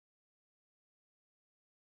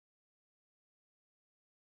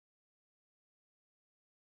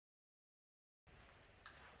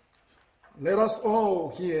Let us all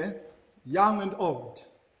here, young and old,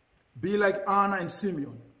 be like Anna and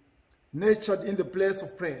Simeon, nurtured in the place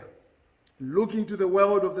of prayer, looking to the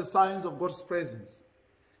world of the signs of God's presence,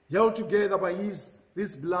 held together by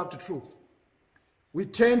this beloved truth. We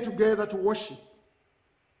turn together to worship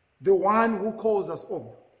the one who calls us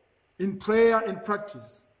all in prayer and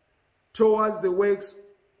practice towards the works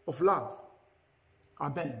of love.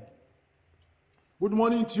 Amen. Good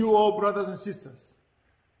morning to you all, brothers and sisters.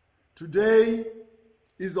 Today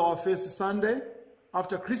is our first Sunday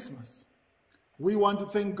after Christmas. We want to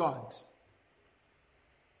thank God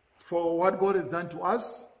for what God has done to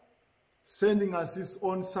us, sending us his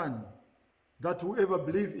own Son, that whoever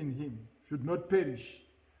believes in him should not perish,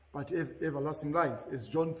 but have everlasting life, as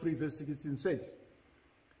John 3 verse 16 says.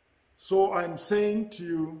 So I'm saying to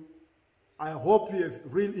you, I hope you have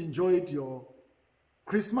really enjoyed your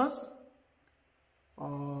Christmas.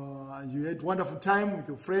 You had a wonderful time with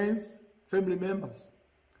your friends, family members.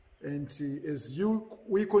 And as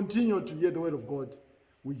we continue to hear the word of God,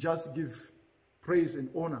 we just give praise and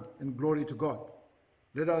honor and glory to God.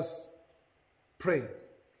 Let us pray.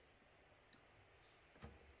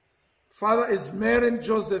 Father, as Mary and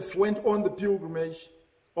Joseph went on the pilgrimage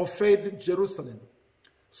of faith in Jerusalem,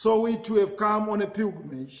 so we too have come on a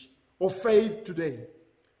pilgrimage of faith today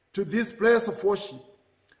to this place of worship.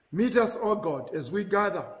 Meet us, O God, as we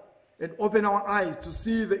gather and open our eyes to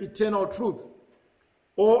see the eternal truth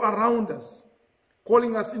all around us,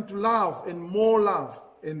 calling us into love and more love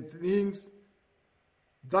and things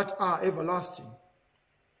that are everlasting.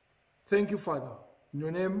 Thank you, Father. In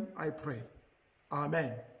your name I pray.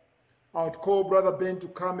 Amen. I would call Brother Ben to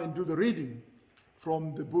come and do the reading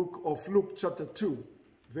from the book of Luke chapter 2,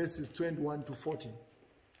 verses 21 to 40.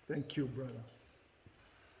 Thank you, brother.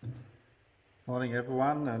 Morning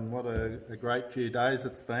everyone, and what a great few days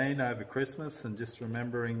it's been over Christmas, and just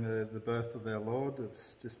remembering the birth of our Lord.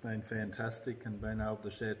 It's just been fantastic, and being able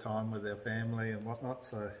to share time with our family and whatnot.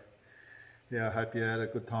 So yeah, I hope you had a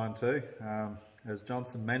good time too. As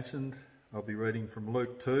Johnson mentioned, I'll be reading from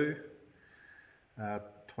Luke 2,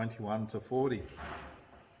 21 to 40.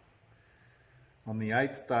 On the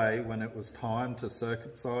 8th day, when it was time to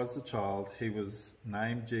circumcise the child, he was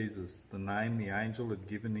named Jesus, the name the angel had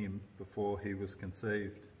given him before he was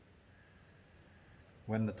conceived.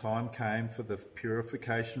 When the time came for the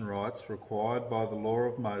purification rites required by the law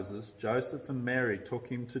of Moses, Joseph and Mary took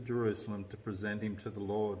him to Jerusalem to present him to the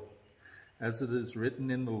Lord. As it is written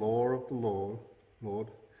in the law of the Lord,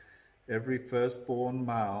 every firstborn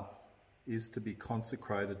male is to be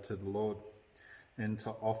consecrated to the Lord, and to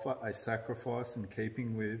offer a sacrifice in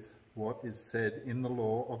keeping with what is said in the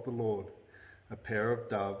law of the Lord, a pair of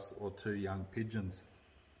doves or 2 young pigeons.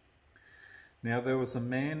 Now there was a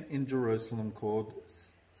man in Jerusalem called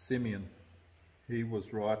Simeon. He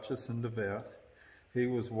was righteous and devout. He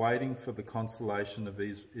was waiting for the consolation of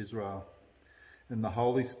Israel, and the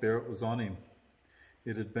Holy Spirit was on him.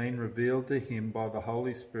 It had been revealed to him by the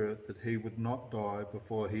Holy Spirit that he would not die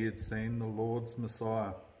before he had seen the Lord's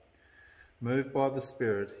Messiah. Moved by the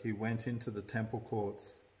Spirit, he went into the temple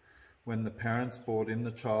courts. When the parents brought in the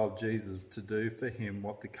child Jesus to do for him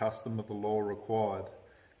what the custom of the law required,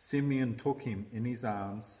 Simeon took him in his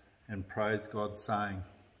arms and praised God, saying,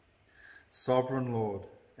 "Sovereign Lord,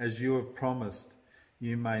 as you have promised,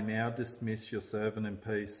 you may now dismiss your servant in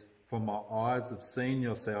peace, for my eyes have seen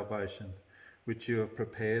your salvation, which you have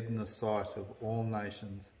prepared in the sight of all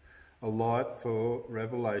nations, a light for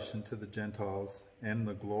revelation to the Gentiles, and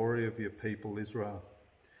the glory of your people Israel."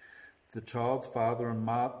 The child's father and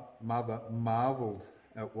mother marvelled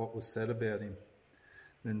at what was said about him.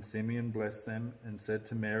 Then Simeon blessed them and said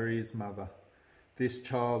to Mary his mother, "This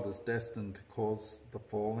child is destined to cause the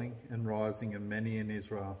falling and rising of many in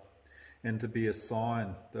Israel, and to be a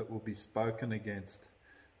sign that will be spoken against,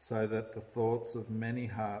 so that the thoughts of many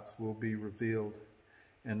hearts will be revealed,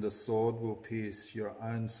 and a sword will pierce your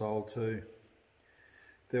own soul too."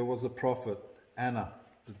 There was a prophet, Anna,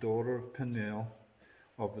 the daughter of Peniel,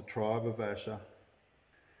 of the tribe of Asher.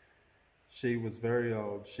 She was very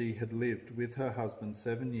old. She had lived with her husband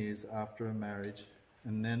 7 years after her marriage,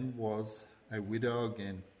 and then was a widow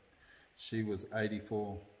again. She was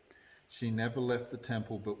 84. She never left the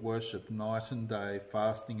temple, but worshipped night and day,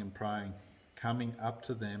 fasting and praying. Coming up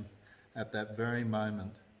to them at that very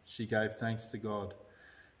moment, she gave thanks to God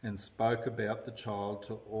and spoke about the child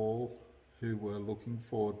to all who were looking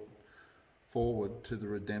forward to the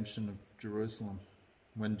redemption of Jerusalem.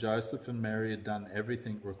 When Joseph and Mary had done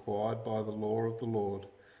everything required by the law of the Lord,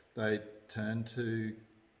 they returned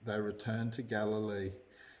to Galilee,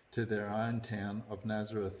 to their own town of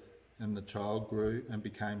Nazareth, and the child grew and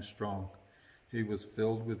became strong. He was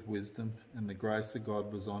filled with wisdom, and the grace of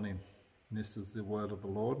God was on him. And this is the word of the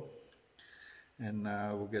Lord. And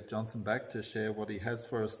we'll get Johnson back to share what he has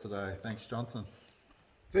for us today. Thanks, Johnson.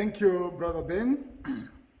 Thank you, Brother Ben,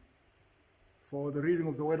 for the reading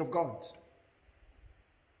of the Word of God.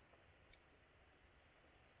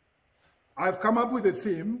 I've come up with a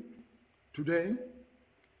theme today.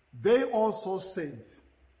 They also save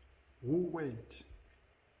who wait.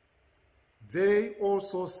 They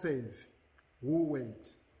also save who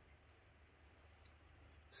wait.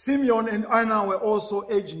 Simeon and Anna were also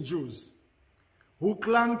aging Jews who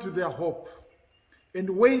clung to their hope and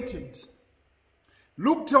waited.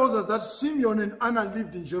 Luke tells us that Simeon and Anna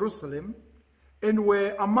lived in Jerusalem and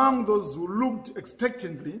were among those who looked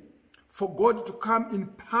expectantly for God to come in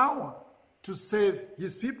power to save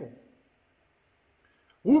his people.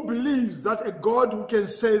 Who believes that a God who can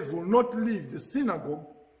save will not leave the synagogue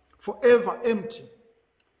forever empty?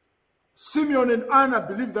 Simeon and Anna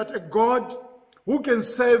believed that a God who can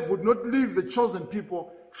save would not leave the chosen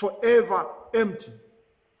people forever empty.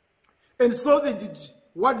 And so they did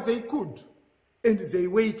what they could, and they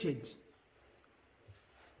waited.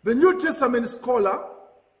 The New Testament scholar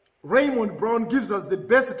Raymond Brown gives us the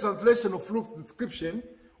best translation of Luke's description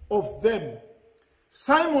of them.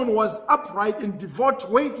 Simon was upright and devout,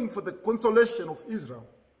 waiting for the consolation of Israel.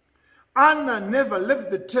 Anna never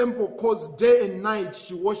left the temple because day and night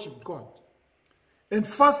she worshipped God, and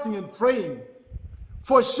fasting and praying,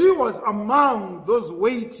 for she was among those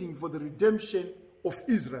waiting for the redemption of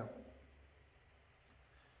Israel.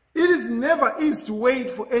 It is never easy to wait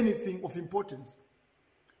for anything of importance.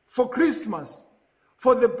 For Christmas,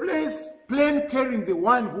 for the plane carrying the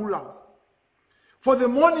one who loves, for the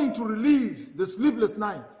morning to relieve the sleepless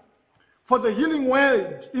night, for the healing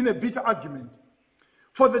word in a bitter argument,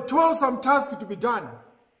 for the toilsome task to be done,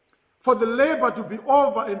 for the labor to be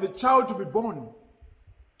over and the child to be born.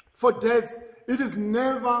 For death, it is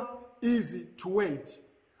never easy to wait.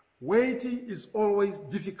 Waiting is always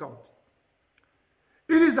difficult.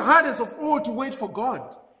 It is hardest of all to wait for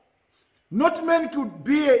God. Not man could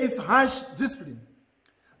bear its harsh discipline.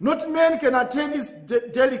 Not man can attain its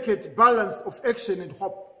delicate balance of action and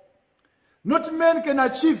hope. Not man can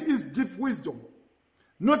achieve its deep wisdom.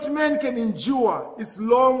 Not man can endure its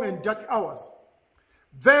long and dark hours.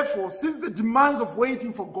 Therefore, since the demands of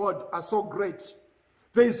waiting for God are so great,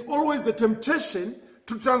 there is always the temptation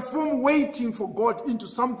to transform waiting for God into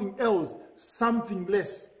something else, something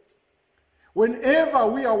less. Whenever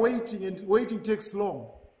we are waiting and waiting takes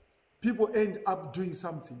long, people end up doing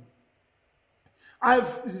something. I've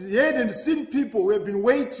heard and seen people who have been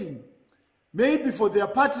waiting, maybe for their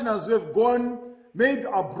partners who have gone, maybe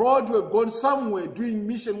abroad, who have gone somewhere doing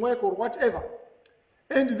mission work or whatever.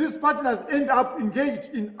 And these partners end up engaged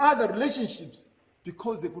in other relationships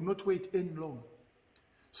because they could not wait any longer.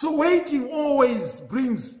 So waiting always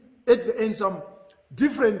brings at the end some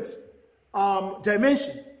different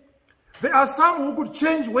dimensions. There are some who could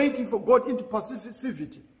change waiting for God into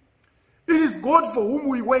passivity. It is God for whom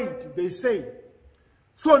we wait, they say.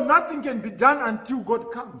 So nothing can be done until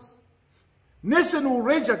God comes. Nation will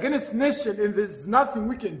rage against nation, and there's nothing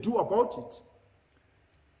we can do about it.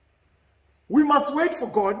 We must wait for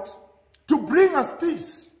God to bring us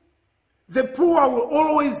peace. The poor will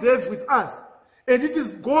always have with us, and it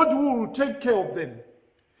is God who will take care of them.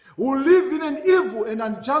 We live in an evil and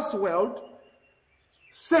unjust world,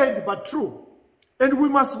 sad but true, and we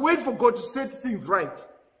must wait for God to set things right.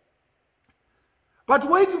 But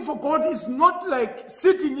waiting for God is not like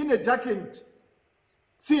sitting in a darkened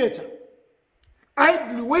theater,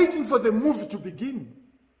 idly waiting for the movie to begin.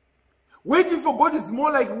 Waiting for God is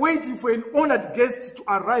more like waiting for an honored guest to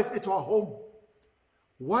arrive at our home.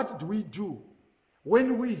 What do we do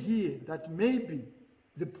when we hear that maybe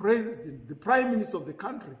the president, the prime minister of the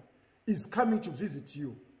country is coming to visit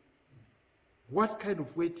you? What kind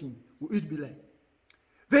of waiting will it be like?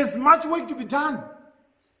 There's much work to be done.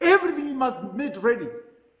 Everything must be made ready.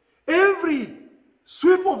 Every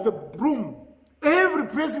sweep of the broom, every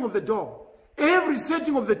pressing of the door, every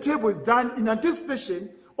setting of the table is done in anticipation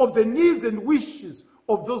of the needs and wishes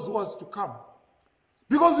of those who are to come.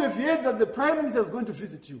 Because we have heard that the prime minister is going to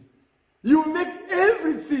visit you. You make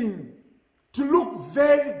everything to look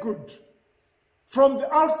very good. From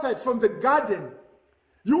the outside, from the garden.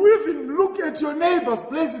 You even look at your neighbor's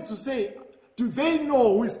places to say, do they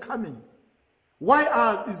know who is coming?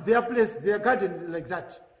 Why is their place, their garden like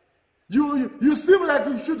that? You seem like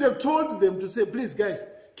you should have told them to say, please guys,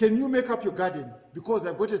 can you make up your garden? Because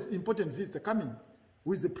I've got an important visitor coming,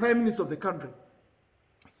 who is the prime minister of the country.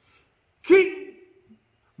 King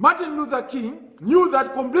Martin Luther King knew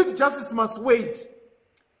that complete justice must wait.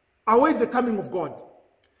 await the coming of God.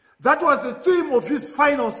 That was the theme of his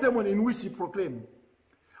final sermon, in which he proclaimed,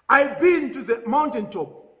 I've been to the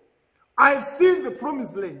mountaintop, I've seen the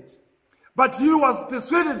promised land. But he was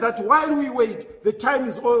persuaded that while we wait, the time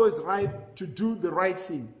is always ripe to do the right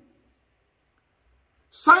thing.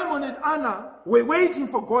 Simon and Anna were waiting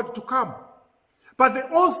for God to come, but they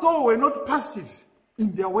also were not passive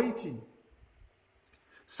in their waiting.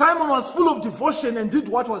 Simon was full of devotion and did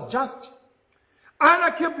what was just.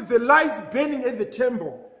 Anna kept the lights burning at the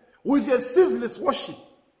temple with a ceaseless worship.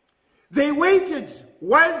 They waited.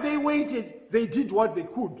 While they waited, they did what they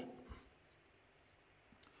could.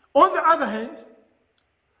 On the other hand,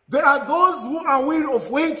 there are those who are weary of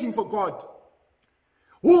waiting for God,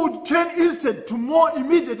 who would turn instead to more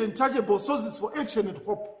immediate and tangible sources for action and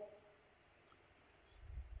hope.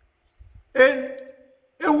 And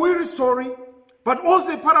a weary story, but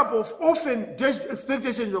also a parable of often dashed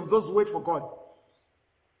expectations of those who wait for God.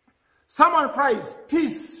 Someone cries,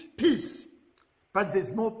 peace, peace, but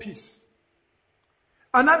there's no peace.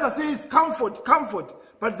 Another says, comfort, comfort,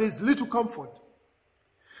 but there's little comfort.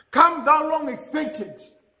 Come thou long expected,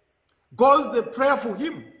 goes the prayer for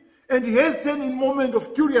him, and he hastened in moment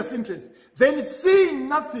of curious interest. Then seeing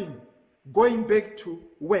nothing, going back to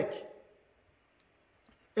work.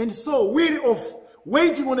 And so, weary of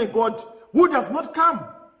waiting on a God who does not come,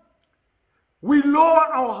 we lower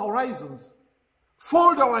our horizons,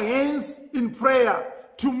 fold our hands in prayer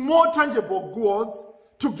to more tangible goals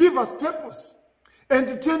to give us purpose, and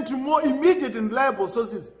to turn to more immediate and reliable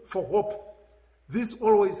sources for hope. This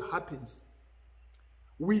always happens.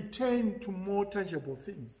 We turn to more tangible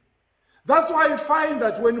things. That's why I find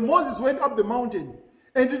that when Moses went up the mountain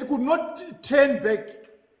and it could not turn back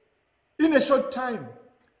in a short time,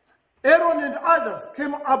 Aaron and others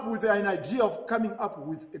came up with an idea of coming up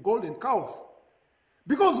with a golden calf.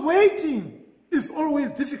 Because waiting is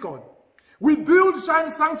always difficult. We build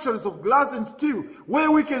shiny sanctuaries of glass and steel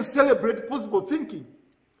where we can celebrate possible thinking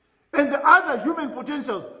and the other human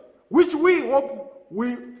potentials which we hope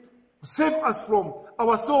will save us from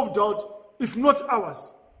our self-doubt, if not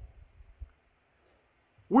ours.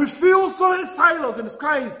 We fill so silos and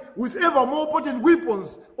skies with ever more potent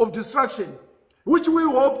weapons of destruction, which we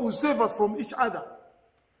hope will save us from each other.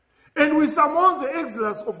 And we summon the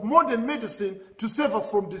excellence of modern medicine to save us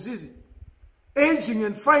from disease, aging,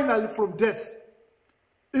 and finally from death.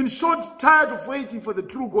 In short, tired of waiting for the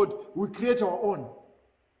true God, we create our own.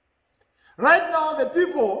 Right now, the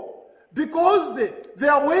people, because they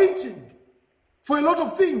are waiting for a lot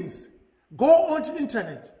of things, go on to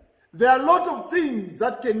internet. There are a lot of things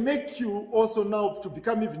that can make you also now to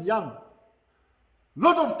become even young.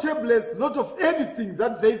 Lot of tablets, lot of anything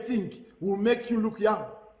that they think will make you look young.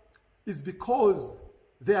 Is because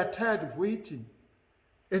they are tired of waiting.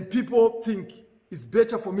 And people think it's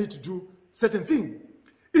better for me to do certain things.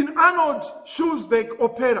 In Arnold Schwarzenegger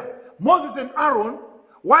opera, Moses and Aaron,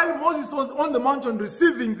 while Moses was on the mountain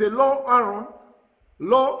receiving the law,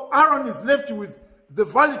 Aaron is left with the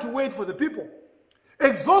valley to wait for the people.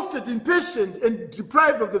 Exhausted, impatient, and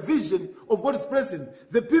deprived of the vision of what is present,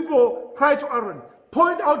 the people cry to Aaron,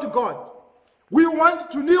 point out to God, we want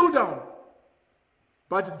to kneel down.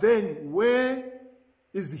 But then, where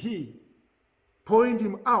is he? Point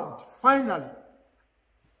him out. Finally,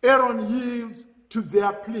 Aaron yields to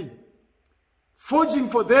their plea, forging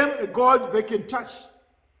for them a God they can touch,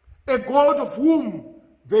 a God of whom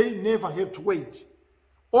they never have to wait.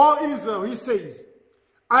 O Israel, he says,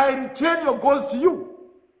 I return your gods to you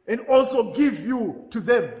and also give you to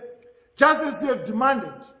them, just as you have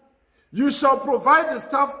demanded. You shall provide the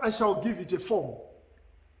staff, I shall give it a form.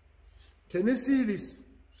 Can you see this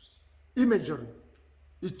imagery?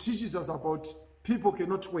 It teaches us about people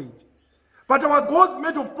cannot wait. But our gods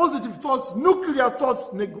made of positive thoughts, nuclear thoughts,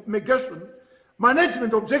 negation,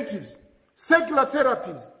 management objectives, secular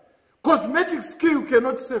therapies, cosmetic skill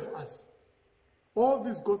cannot save us. All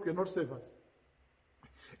these gods cannot save us.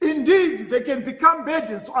 Indeed, they can become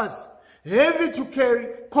burdens to us, heavy to carry,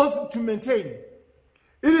 costly to maintain.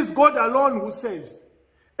 It is God alone who saves.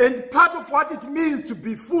 And part of what it means to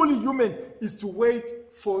be fully human is to wait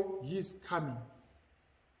for his coming.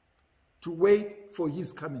 To wait for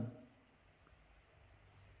his coming.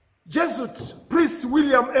 Jesuit priest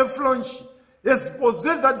William F. Flonch has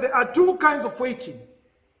observed that there are two kinds of waiting.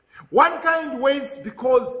 One kind waits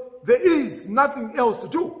because there is nothing else to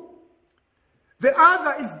do. The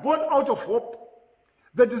other is born out of hope,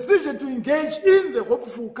 the decision to engage in the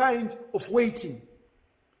hopeful kind of waiting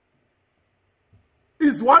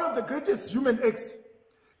is one of the greatest human acts.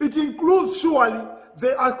 It includes surely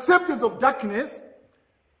the acceptance of darkness,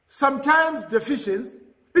 sometimes deficiency.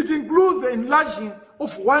 It includes the enlarging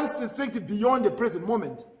of one's perspective beyond the present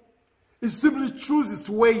moment. It simply chooses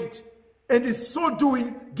to wait, and in so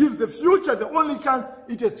doing gives the future the only chance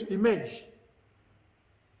it has to emerge.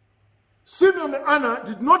 Simeon and Anna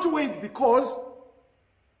did not wait because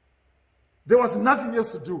there was nothing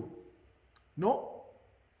else to do. No,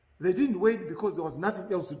 they didn't wait because there was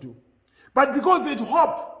nothing else to do, but because they had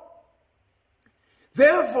hope.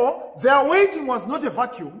 Therefore, their waiting was not a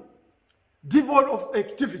vacuum, devoid of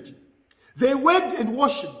activity. They worked and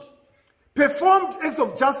worshipped, performed acts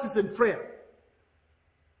of justice and prayer.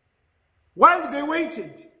 While they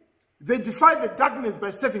waited, they defied the darkness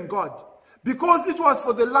by serving God, because it was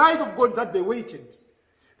for the light of God that they waited.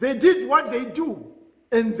 They did what they do,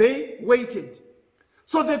 and they waited.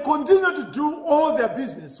 So they continued to do all their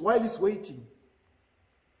business while he's waiting.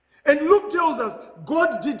 And Luke tells us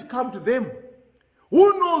God did come to them.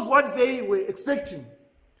 Who knows what they were expecting?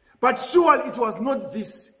 But surely it was not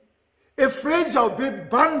this. A fragile baby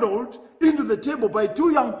bundled into the table by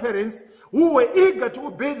two young parents who were eager to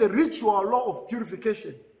obey the ritual law of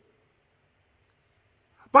purification,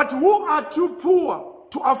 but who are too poor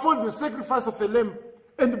to afford the sacrifice of a lamb,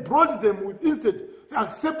 and brought them with instead the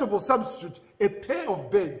acceptable substitute, a pair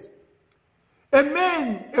of beds. A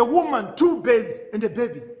man, a woman, two beds, and a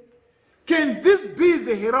baby. Can this be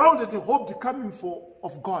the heralded and hoped coming for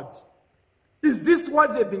of God? Is this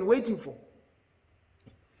what they've been waiting for?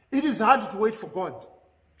 It is hard to wait for God.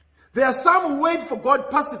 There are some who wait for God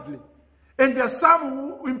passively, and there are some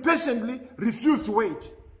who impatiently refuse to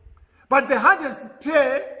wait. But the hardest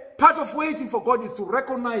part of waiting for God is to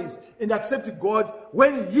recognize and accept God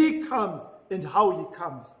when he comes and how he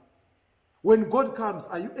comes. When God comes,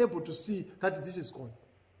 are you able to see that this is God?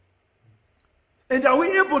 And are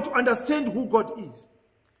we able to understand who God is?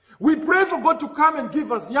 We pray for God to come and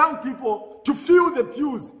give us young people to fill the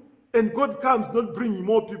pews, and God comes not bringing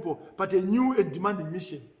more people, but a new and demanding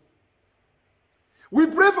mission. We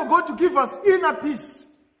pray for God to give us inner peace,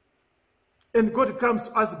 and God comes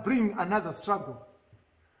to us bringing another struggle.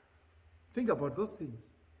 Think about those things.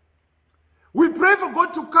 We pray for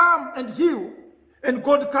God to come and heal, and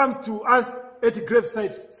God comes to us at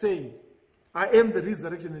graveside saying, I am the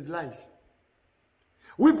resurrection and life.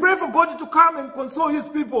 We pray for God to come and console his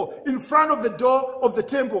people in front of the door of the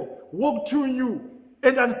temple, walk to you,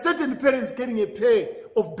 and uncertain parents getting a pair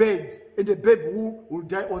of beds and a baby who will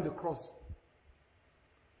die on the cross.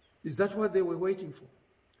 Is that what they were waiting for?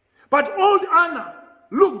 But old Anna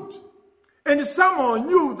looked and somehow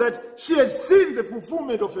knew that she had seen the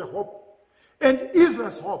fulfillment of her hope and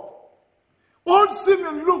Israel's hope. Old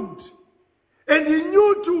Simeon looked and he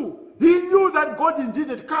knew too. He knew that God indeed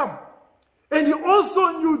had come. And he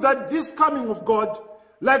also knew that this coming of God,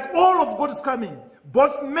 like all of God's coming,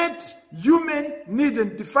 both met human need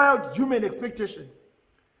and defiled human expectation.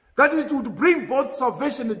 That it would bring both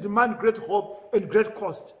salvation and demand great hope and great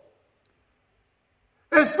cost.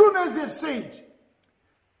 As soon as he had said,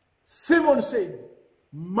 Simon said,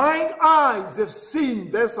 mine eyes have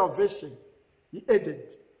seen their salvation. He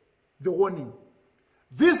added the warning.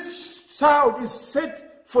 This child is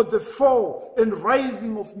set for the fall and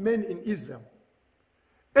rising of men in Israel.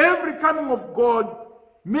 Every coming of God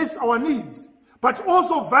meets our needs, but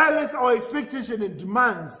also violates our expectation and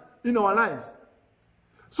demands in our lives.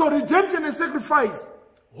 So redemption and sacrifice,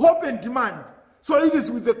 hope and demand. So it is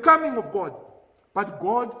with the coming of God, but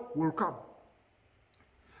God will come.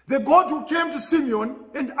 The God who came to Simeon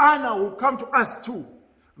and Anna will come to us too,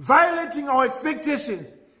 violating our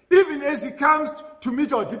expectations, even as he comes to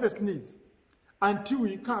meet our deepest needs. Until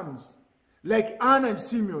he comes, like Anna and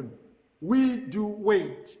Simeon, we do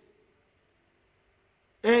wait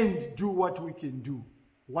and do what we can do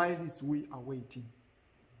while we are waiting.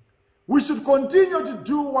 We should continue to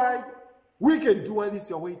do what we can do while we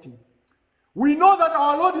are waiting. We know that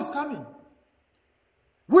our Lord is coming.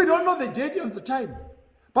 We don't know the date and the time,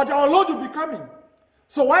 but our Lord will be coming.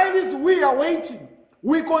 So while we are waiting,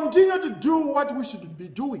 we continue to do what we should be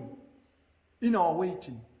doing in our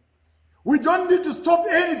waiting. We don't need to stop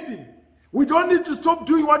anything. We don't need to stop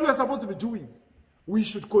doing what we are supposed to be doing. We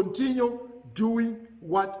should continue doing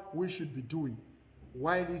what we should be doing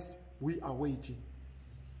while we are waiting.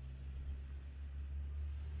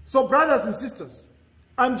 So brothers and sisters,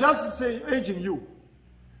 I'm just urging you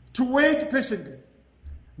to wait patiently.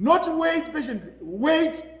 Not wait patiently,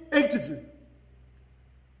 wait actively.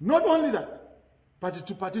 Not only that, but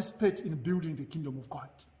to participate in building the kingdom of God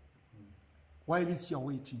while you are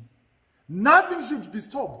waiting. Nothing should be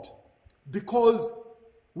stopped because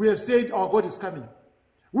we have said our God is coming.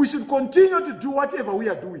 We should continue to do whatever we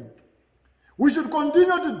are doing. We should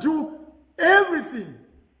continue to do everything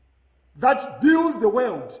that builds the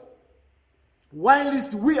world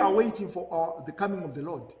whilst we are waiting for the coming of the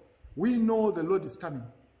Lord, we know the Lord is coming.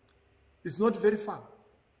 It's not very far.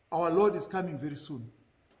 Our Lord is coming very soon.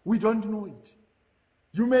 We don't know it.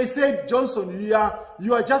 You may say, Johnson,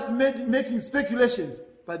 you are just making speculations,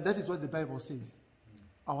 but that is what the Bible says.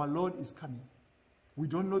 Our Lord is coming. We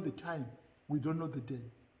don't know the time. We don't know the day.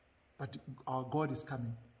 But our God is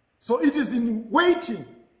coming. So it is in waiting,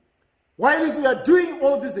 while we are doing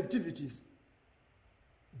all these activities,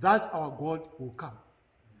 that our God will come.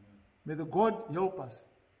 May the God help us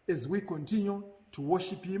as we continue to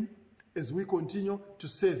worship him, as we continue to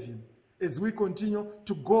serve him, as we continue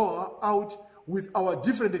to go out with our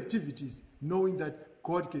different activities, knowing that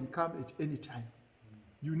God can come at any time.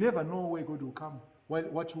 You never know where God will come,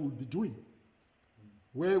 what you will be doing.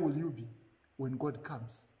 Where will you be when God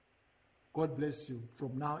comes? God bless you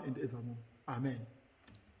from now and evermore. Amen.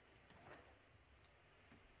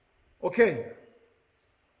 Okay,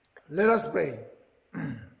 let us pray.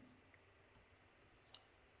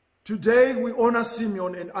 Today we honor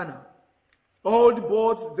Simeon and Anna. Old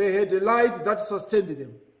both, they had a light that sustained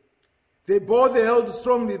them. They both held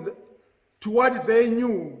strongly to what they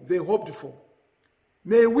knew they hoped for.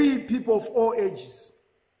 May we, people of all ages,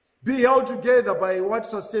 be held together by what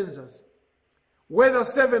sustains us. Whether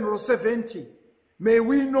 7 or 70, may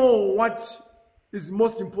we know what is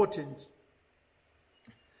most important.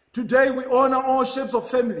 Today we honor all shapes of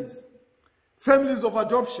families, families of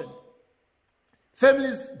adoption,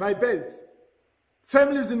 families by birth,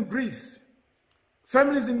 families in grief,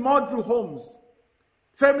 families in multiple homes,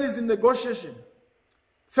 families in negotiation,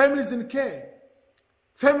 families in care,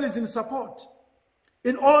 families in support.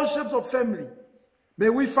 In all shapes of family, may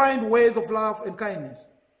we find ways of love and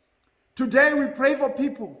kindness. Today we pray for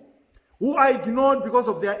people who are ignored because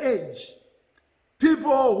of their age,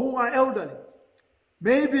 people who are elderly.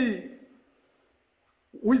 Maybe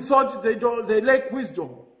we thought they lack wisdom,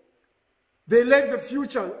 they lack the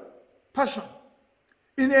future passion.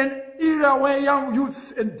 In an era where young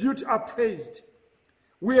youth and youth are praised,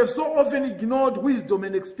 we have so often ignored wisdom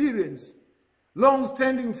and experience,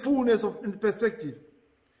 long-standing fullness and perspective.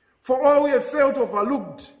 For all we have felt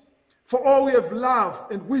overlooked, for all we have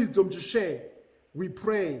love and wisdom to share, we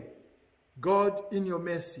pray, God, in your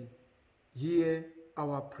mercy, hear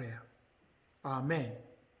our prayer. Amen.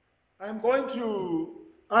 I'm going to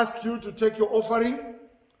ask you to take your offering,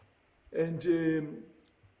 and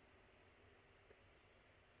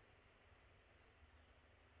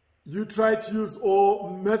you try to use all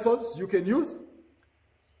methods you can use,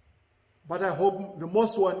 but I hope the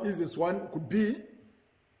most easiest one could be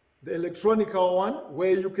the electronic one,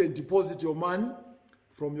 where you can deposit your money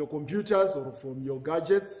from your computers or from your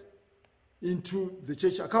gadgets into the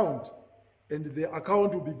church account, and the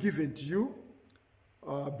account will be given to you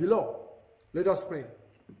below. Let us pray.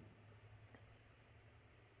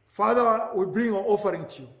 Father, we bring our offering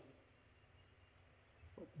to you.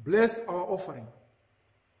 Bless our offering.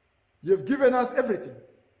 You have given us everything,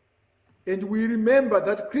 and we remember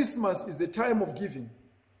that Christmas is the time of giving,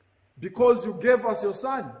 because you gave us your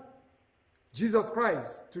Son, Jesus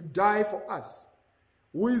Christ, to die for us,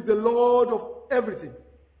 who is the Lord of everything,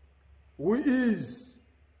 who is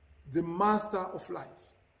the Master of life.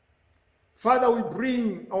 Father, we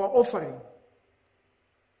bring our offering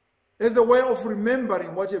as a way of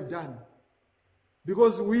remembering what you have done,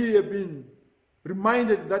 because we have been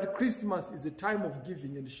reminded that Christmas is a time of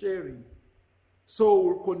giving and sharing. So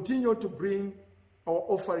we'll continue to bring our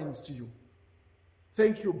offerings to you.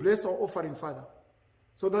 Thank you. Bless our offering, Father,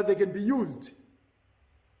 so that they can be used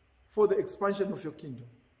for the expansion of your kingdom.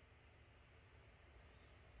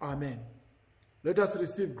 Amen. Let us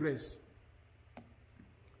receive grace.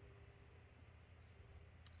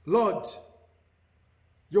 Lord,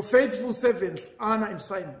 your faithful servants, Anna and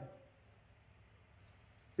Simon,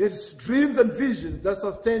 it's dreams and visions that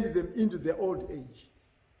sustained them into their old age.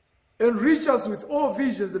 Enrich us with all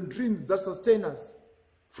visions and dreams that sustain us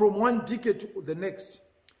from one decade to the next,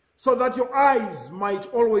 so that your eyes might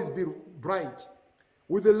always be bright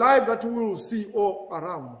with the life that we will see all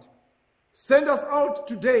around. Send us out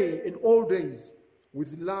today and all days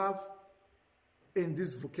with love in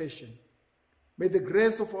this vocation. May the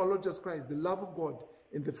grace of our Lord Jesus Christ, the love of God,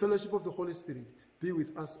 and the fellowship of the Holy Spirit be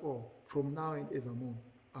with us all from now and evermore.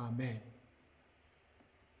 Amen.